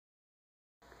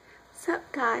What's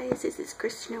up, guys? This is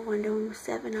Christina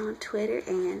 107 on Twitter,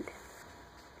 and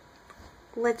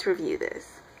let's review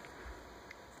this.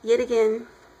 Yet again,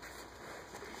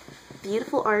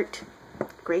 beautiful art,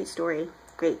 great story,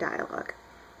 great dialogue.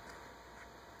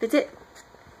 That's it.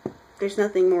 There's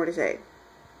nothing more to say.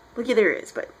 Well, yeah, there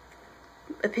is, but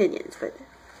opinions. But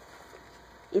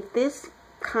if this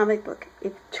comic book,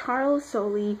 if Charles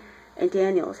Soule and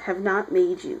Daniels have not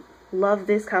made you love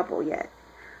this couple yet,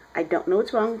 I don't know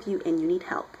what's wrong with you and you need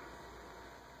help.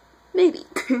 Maybe.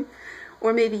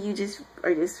 Or maybe you just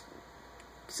are just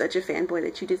such a fanboy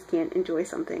that you just can't enjoy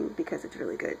something because it's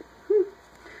really good.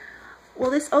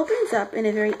 Well, this opens up in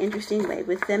a very interesting way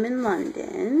with them in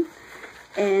London,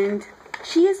 and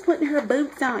she is putting her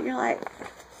boots on. You're like,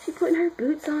 she's putting her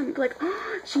boots on. You're like,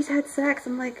 oh, she's had sex.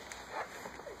 I'm like,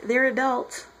 they're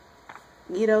adults.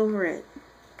 Get over it.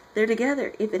 They're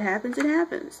together. If it happens, it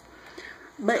happens.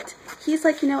 But he's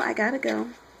like, I gotta go.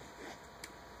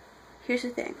 Here's the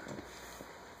thing.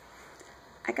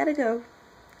 I gotta go.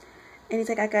 And he's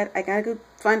like, I gotta go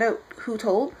find out who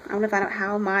told. I want to find out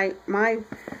how my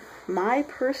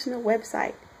personal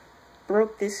website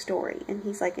broke this story. And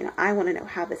he's like, I want to know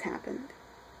how this happened.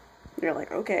 You're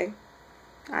like, okay,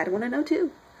 I'd want to know too.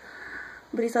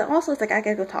 But he's like, also, it's like, I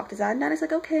gotta go talk to Zod. And he's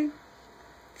like, okay,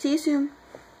 see you soon.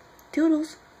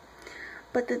 Toodles.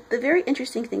 But the very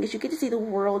interesting thing is you get to see the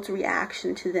world's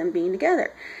reaction to them being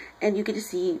together. And you get to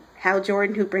see Hal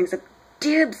Jordan, who brings up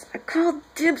dibs. I called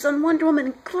dibs on Wonder Woman,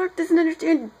 and Clark doesn't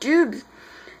understand dibs.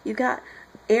 You got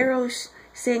Eros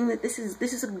saying that this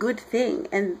is a good thing.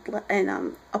 And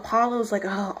Apollo's like,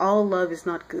 oh, all love is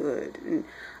not good. And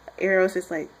Eros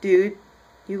is like, dude,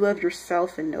 you love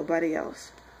yourself and nobody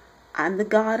else. I'm the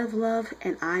god of love,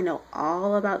 and I know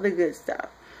all about the good stuff.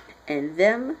 And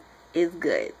them is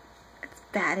good.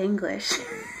 Bad English.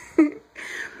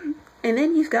 And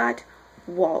then you've got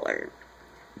Waller.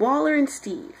 Waller and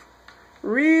Steve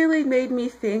really made me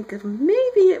think of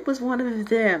maybe it was one of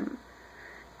them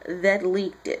that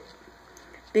leaked it.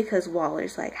 Because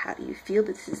Waller's like, how do you feel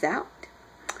that this is out?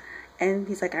 And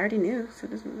he's like, I already knew, so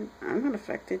I'm not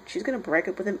affected. She's going to break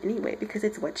up with him anyway because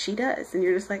it's what she does. And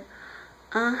you're just like,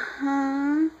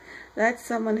 uh-huh. That's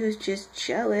someone who's just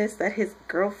jealous that his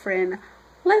girlfriend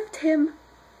left him.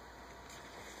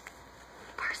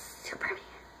 Superman.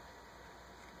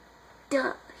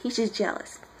 Duh. He's just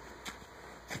jealous.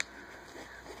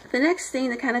 The next thing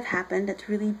that kind of happened that's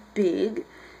really big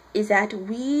is that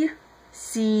we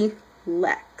see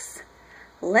Lex.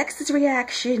 Lex's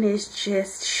reaction is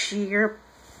just sheer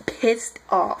pissed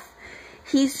off.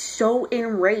 He's so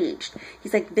enraged.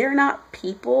 He's like, they're not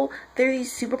people. They're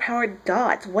these superpowered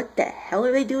gods. What the hell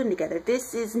are they doing together?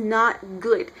 This is not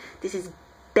good. This is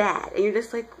bad. And you're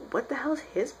just like, what the hell is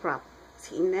his problem?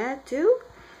 Seen that too,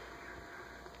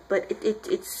 but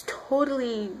it's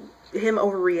totally him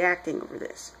overreacting over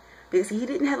this because he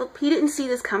didn't see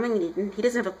this coming, and he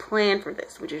doesn't have a plan for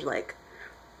this, which is like,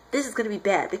 this is gonna be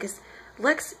bad because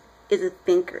Lex is a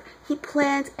thinker. He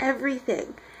plans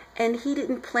everything, and he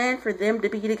didn't plan for them to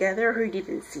be together, or he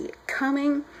didn't see it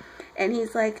coming. And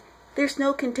he's like, there's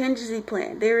no contingency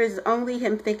plan. There is only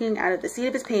him thinking out of the seat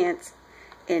of his pants,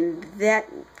 and that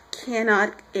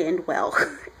cannot end well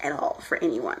at all for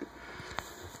anyone.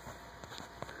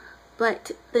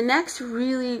 But the next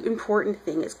really important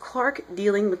thing is Clark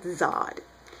dealing with Zod.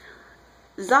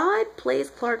 Zod plays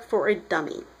Clark for a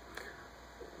dummy.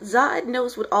 Zod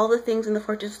knows what all the things in the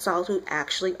Fortress of Solitude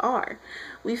actually are.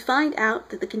 We find out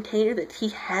that the container that he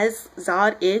has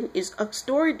Zod in is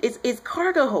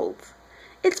cargo holds.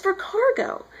 It's for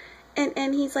cargo.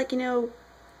 And he's like,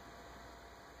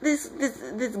 this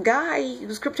guy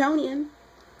who's Kryptonian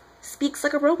speaks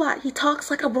like a robot. He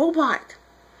talks like a robot.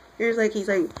 He's like,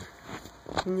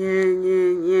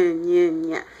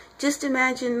 yeah. Just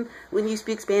imagine when you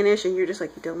speak Spanish and you're just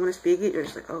like, you don't want to speak it. You're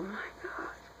just like, oh my God,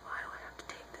 why do I have to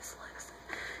take this lesson?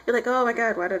 You're like, oh my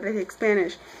God, why did I take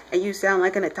Spanish? And you sound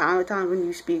like an automaton when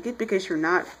you speak it because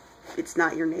it's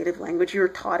not your native language. You're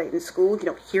taught it in school. You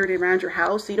don't hear it around your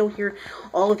house. So you don't hear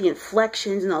all of the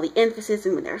inflections and all the emphasis.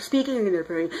 And when they're speaking, and they're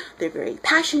very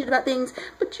passionate about things.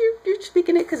 But you're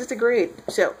speaking it because it's a grade.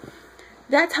 So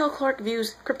that's how Clark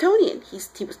views Kryptonian.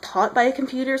 He was taught by a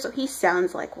computer, so he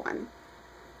sounds like one.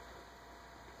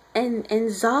 And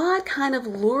Zod kind of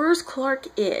lures Clark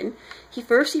in. He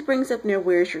brings up,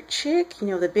 where's your chick?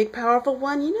 The big powerful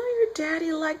one. Your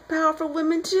daddy liked powerful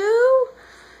women too.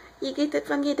 You get that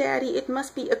from your daddy. It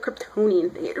must be a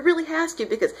Kryptonian thing. It really has to,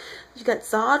 because you've got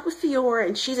Zod with Fiora,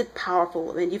 and she's a powerful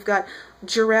woman. You've got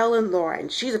Jor-El and Laura,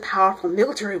 and she's a powerful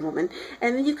military woman.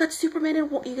 And then you've got Superman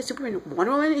and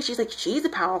Wonder Woman, and she's a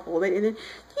powerful woman. And then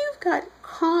you've got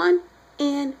Khan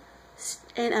and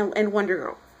and Wonder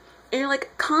Girl. And you're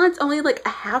like, Khan's only like a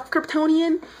half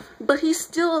Kryptonian, but he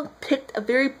still picked a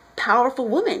very powerful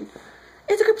woman.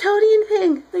 It's a Kryptonian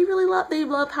thing. They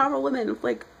love powerful women.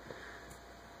 Like,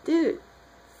 dude,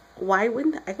 why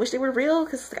wouldn't I wish they were real?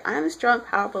 Because like, I'm a strong,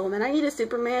 powerful woman. I need a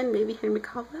Superman. Maybe Henry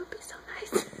Cavill. That would be so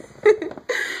nice.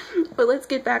 But let's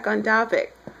get back on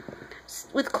topic.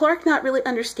 With Clark not really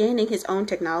understanding his own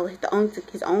technology,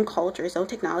 his own culture, his own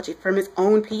technology from his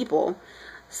own people,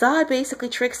 Zod basically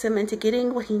tricks him into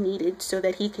getting what he needed so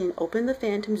that he can open the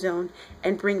Phantom Zone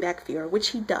and bring back Fiora, which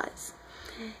he does.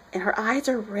 And her eyes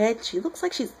are red. She looks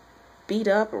like she's beat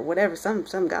up or whatever. Some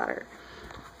got her.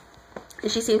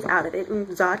 And she seems out of it. And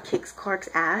Zod kicks Clark's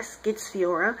ass, gets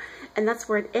Fiora, and that's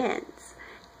where it ends.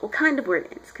 Well, kind of where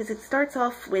it ends, because it starts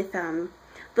off with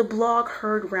the blog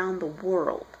heard around the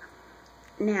world.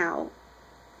 Now,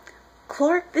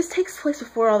 Clark, this takes place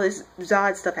before all this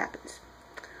Zod stuff happens.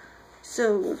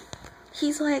 So,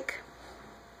 he's like,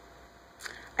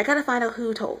 I gotta find out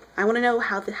who told. I want to know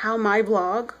how my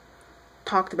blog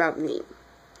talked about me.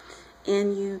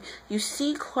 And you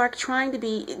see Clark trying to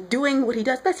be doing what he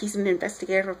does best. He's an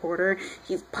investigative reporter.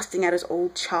 He's busting out his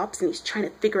old chops and he's trying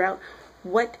to figure out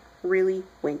what really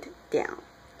went down.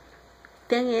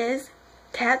 Thing is,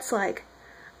 Kat's like,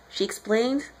 she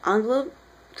explained, envelope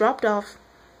dropped off,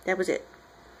 that was it.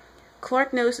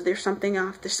 Clark knows that there's something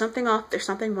off, there's something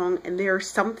wrong, and there's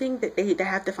something that they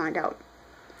have to find out.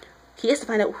 He has to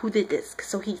find out who did this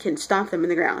so he can stomp them in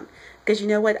the ground. Because you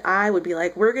know what? I would be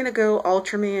like, we're going to go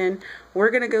Ultraman,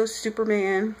 we're going to go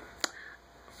Superman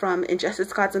from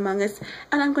Injustice Gods Among Us,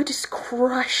 and I'm going to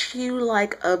crush you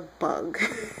like a bug.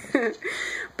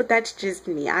 But that's just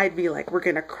me. I'd be like, we're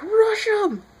going to crush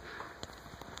him.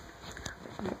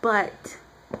 But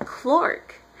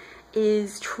Clark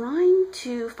is trying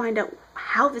to find out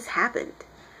how this happened.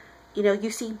 You know, you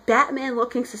see Batman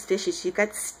looking suspicious. You've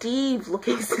got Steve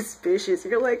looking suspicious.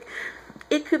 You're like,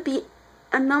 it could be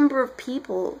a number of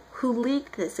people who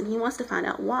leaked this, and he wants to find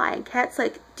out why. And Kat's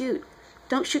like, dude,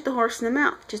 don't shoot the horse in the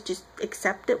mouth. Just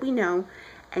accept that we know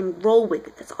and roll with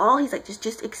it. That's all he's like.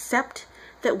 Just accept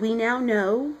that we now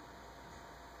know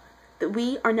that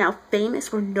we are now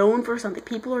famous. We're known for something.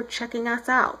 People are checking us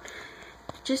out.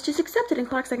 Just accept it. And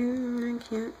Clark's like,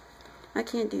 I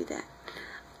can't do that.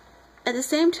 At the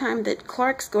same time that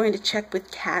Clark's going to check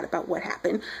with Kat about what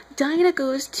happened, Dinah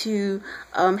goes to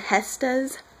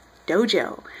Hesta's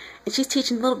dojo, and she's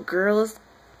teaching little girls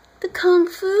the kung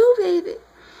fu, baby.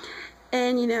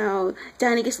 And you know,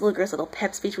 Dinah gets the little girl's little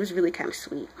pep speech, which was really kind of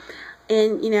sweet.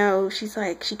 And you know, she's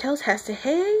like, she tells Hesta,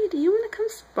 hey, do you want to come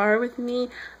spar with me?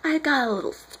 I got a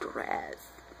little stress.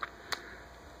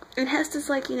 And Hesta's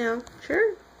like, you know,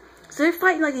 sure. So they're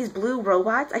fighting like these blue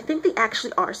robots. I think they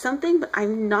actually are something, but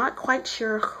I'm not quite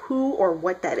sure who or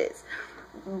what that is.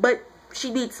 But she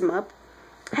beats them up.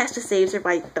 Hesta saves her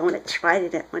by throwing a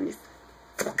trident at one.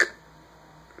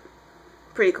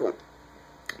 Pretty cool.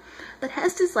 But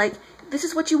Hesta's like, this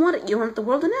is what you wanted. You want the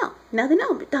world to know. Now they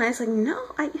know. But Dinah's like,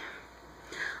 no,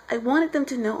 I wanted them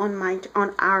to know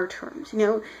on our terms, you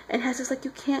know. And Hesta's like,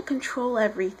 you can't control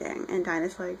everything. And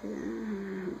Dinah's like,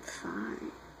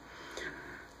 fine.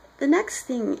 The next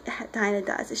thing Dinah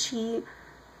does is she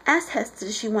asks Hesta,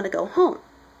 does she want to go home?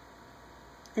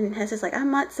 And Hesta's like, I'm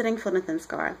not setting foot in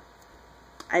Themyscira.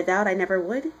 I vowed I never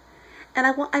would. And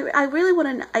I really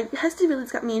want to, Hesta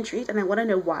really's got me intrigued, and I want to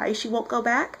know why she won't go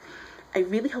back. I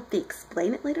really hope they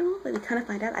explain it later on, but we kind of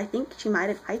find out. I think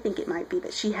it might be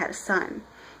that she had a son.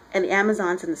 And the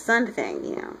Amazons and the son thing,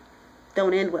 you know,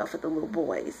 don't end well for the little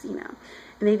boys, you know.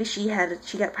 And maybe she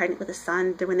got pregnant with a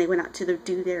son when they went out to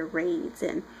do their raids,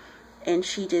 and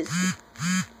she just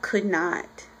could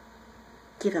not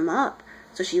give him up.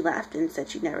 So she left and said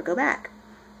she'd never go back.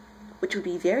 Which would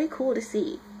be very cool to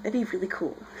see. That'd be really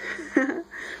cool. To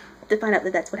find out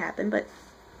that that's what happened. But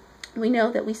we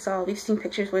know that we've seen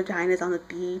pictures where Dinah's on the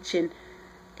beach, and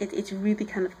it's really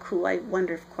kind of cool. I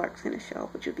wonder if Clark's going to show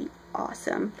up, which would be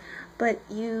awesome. But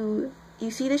you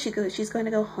see that she's going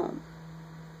to go home.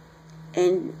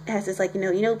 And has this like, you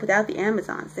know, without the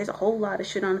Amazons, there's a whole lot of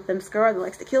shit on Themyscira that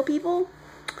likes to kill people.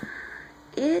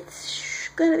 It's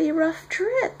gonna be a rough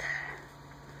trip.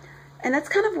 And that's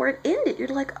kind of where it ended. You're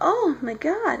like, oh my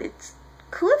god, it's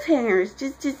cliffhangers.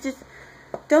 Just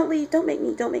don't make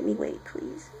me wait,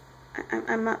 please.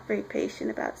 I'm not very patient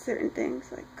about certain things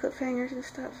like cliffhangers and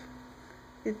stuff.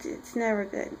 It's never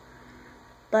good.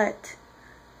 But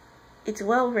it's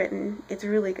well written. It's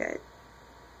really good.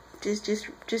 Just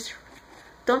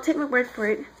don't take my word for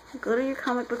it. Go to your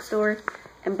comic book store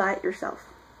and buy it yourself.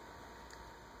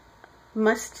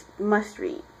 Must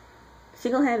read.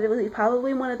 Single-handedly,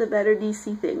 probably one of the better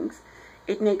DC things.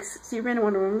 It makes Superman and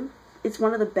Wonder Woman, it's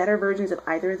one of the better versions of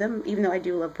either of them, even though I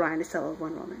do love Brian Costello's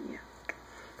Wonder Woman. Yeah,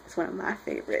 it's one of my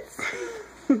favorites.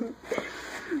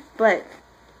 But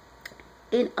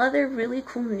in other really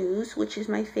cool news, which is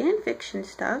my fan fiction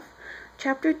stuff,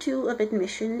 Chapter 2 of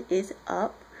Admission is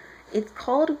up. It's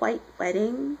called White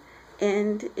Wedding,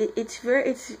 and it's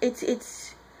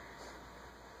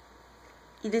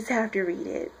you just have to read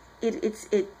it.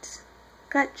 It's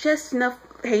got just enough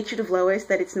hatred of Lois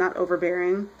that it's not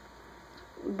overbearing.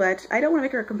 But I don't want to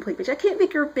make her a complete bitch. I can't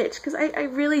make her a bitch because I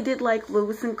really did like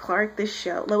Lois and Clark, this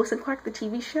show. Lois and Clark, the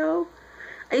TV show.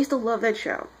 I used to love that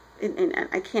show. And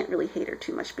I can't really hate her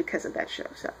too much because of that show.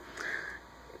 So,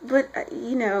 but,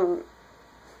 you know,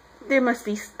 there must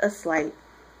be a slight.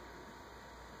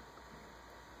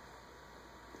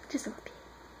 Just a little bit.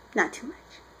 Not too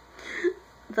much.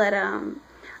 But,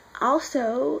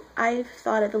 also, I've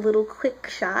thought of a little quick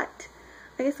shot.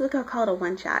 I guess we'll call it a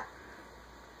one shot.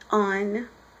 On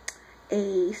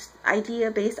a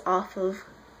idea based off of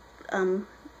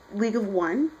League of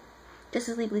One,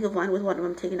 Justice League League of One, with one of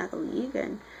them taking out the League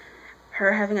and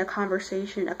her having a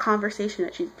conversation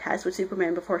that she has with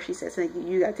Superman before she says, like,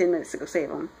 you got 10 minutes to go save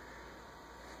him.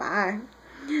 Bye.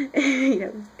 You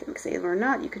know, can save them or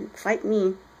not. You can fight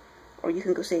me, or you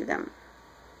can go save them.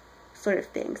 Sort of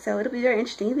thing. So it'll be very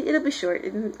interesting. It'll be short,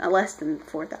 in less than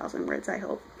 4,000 words, I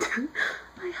hope.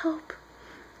 I hope.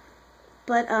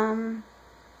 But,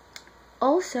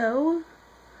 also,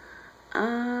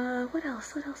 what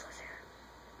else was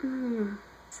there?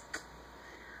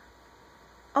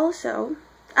 Also,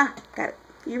 got it.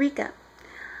 Eureka.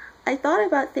 I thought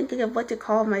about thinking of what to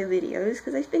call my videos,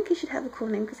 because I think it should have a cool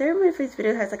name, because every one of these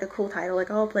videos has, like, a cool title,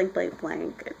 like, oh, blank, blank,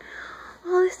 blank, and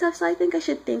all this stuff, so I think I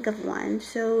should think of one.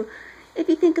 So, if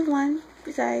you think of one,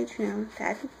 besides, you know,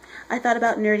 that, I thought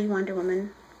about Nerdy Wonder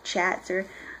Woman chats, or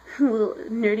little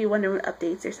Nerdy Wonder Woman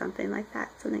updates, or something like that.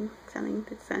 Something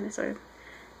that's kind of sort of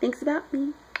thinks about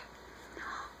me.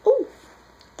 Oh,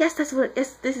 yes, this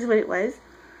is what it was.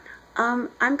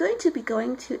 I'm going to be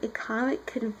going to a comic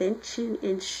convention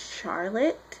in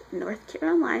Charlotte, North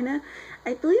Carolina.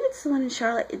 I believe it's the one in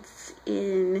Charlotte. It's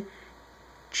in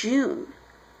June,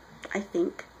 I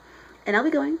think. And I'll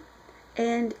be going.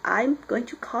 And I'm going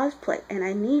to cosplay. And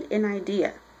I need an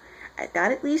idea. I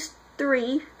got at least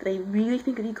 3 that I really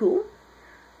think would be cool.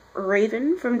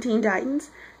 Raven from Teen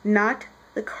Titans. Not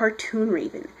the cartoon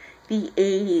Raven. The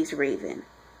 80s Raven.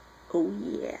 Oh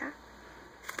yeah.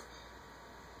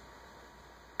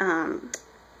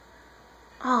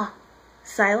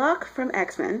 Psylocke from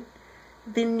X-Men.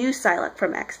 The new Psylocke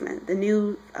from X-Men. The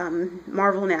new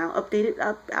Marvel Now updated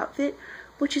outfit,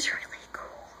 which is really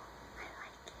cool. I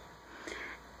like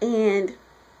it. And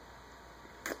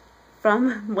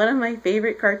from one of my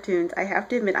favorite cartoons, I have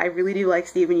to admit, I really do like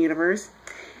Steven Universe.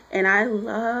 And I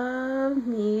love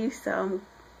me some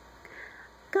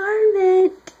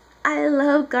Garnet. I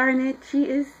love Garnet. She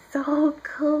is so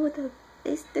cool with the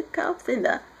fisticuffs and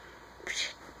the...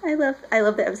 I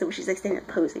love the episode where she's like standing up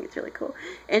posing. It's really cool.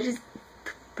 And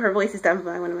her voice is done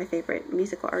by one of my favorite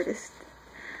musical artists,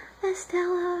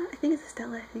 Estella. I think it's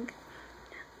Estella, I think.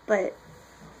 But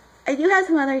I do have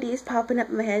some other ideas popping up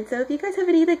in my head. So if you guys have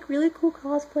any like really cool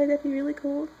cosplay, that'd be really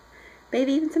cool.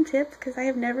 Maybe even some tips, because I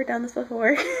have never done this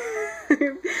before.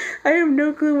 I have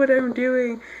no clue what I'm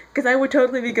doing. Because I would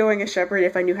totally be going as Shepherd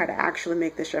if I knew how to actually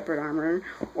make the Shepherd armor.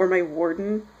 Or my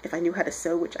Warden if I knew how to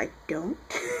sew, which I don't.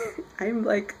 I'm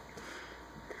like...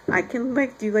 I can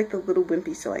like do like the little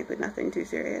wimpy sewing, but nothing too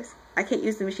serious. I can't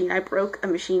use the machine. I broke a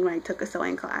machine when I took a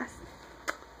sewing class.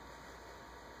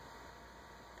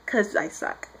 Because I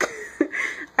suck.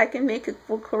 I can make a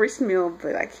full course meal,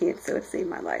 but I can't sew to save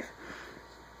my life.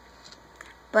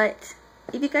 But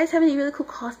if you guys have any really cool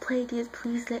cosplay ideas,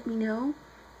 please let me know.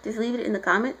 Just leave it in the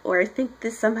comment, or I think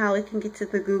this somehow it can get to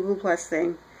the Google Plus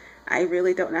thing. I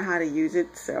really don't know how to use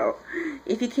it, so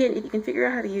if you can figure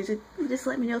out how to use it, just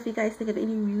let me know if you guys think of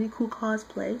any really cool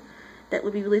cosplay. That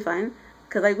would be really fun,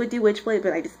 because I would do Witchblade,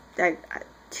 but I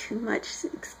too much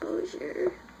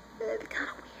exposure. That'd be kind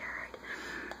of weird.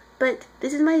 But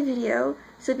this is my video,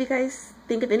 so if you guys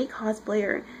think of any cosplay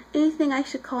or anything I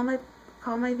should call my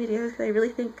videos, because I really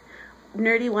think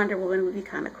Nerdy Wonder Woman would be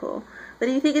kind of cool. But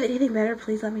if you think of anything better,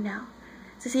 please let me know.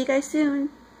 So see you guys soon.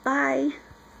 Bye.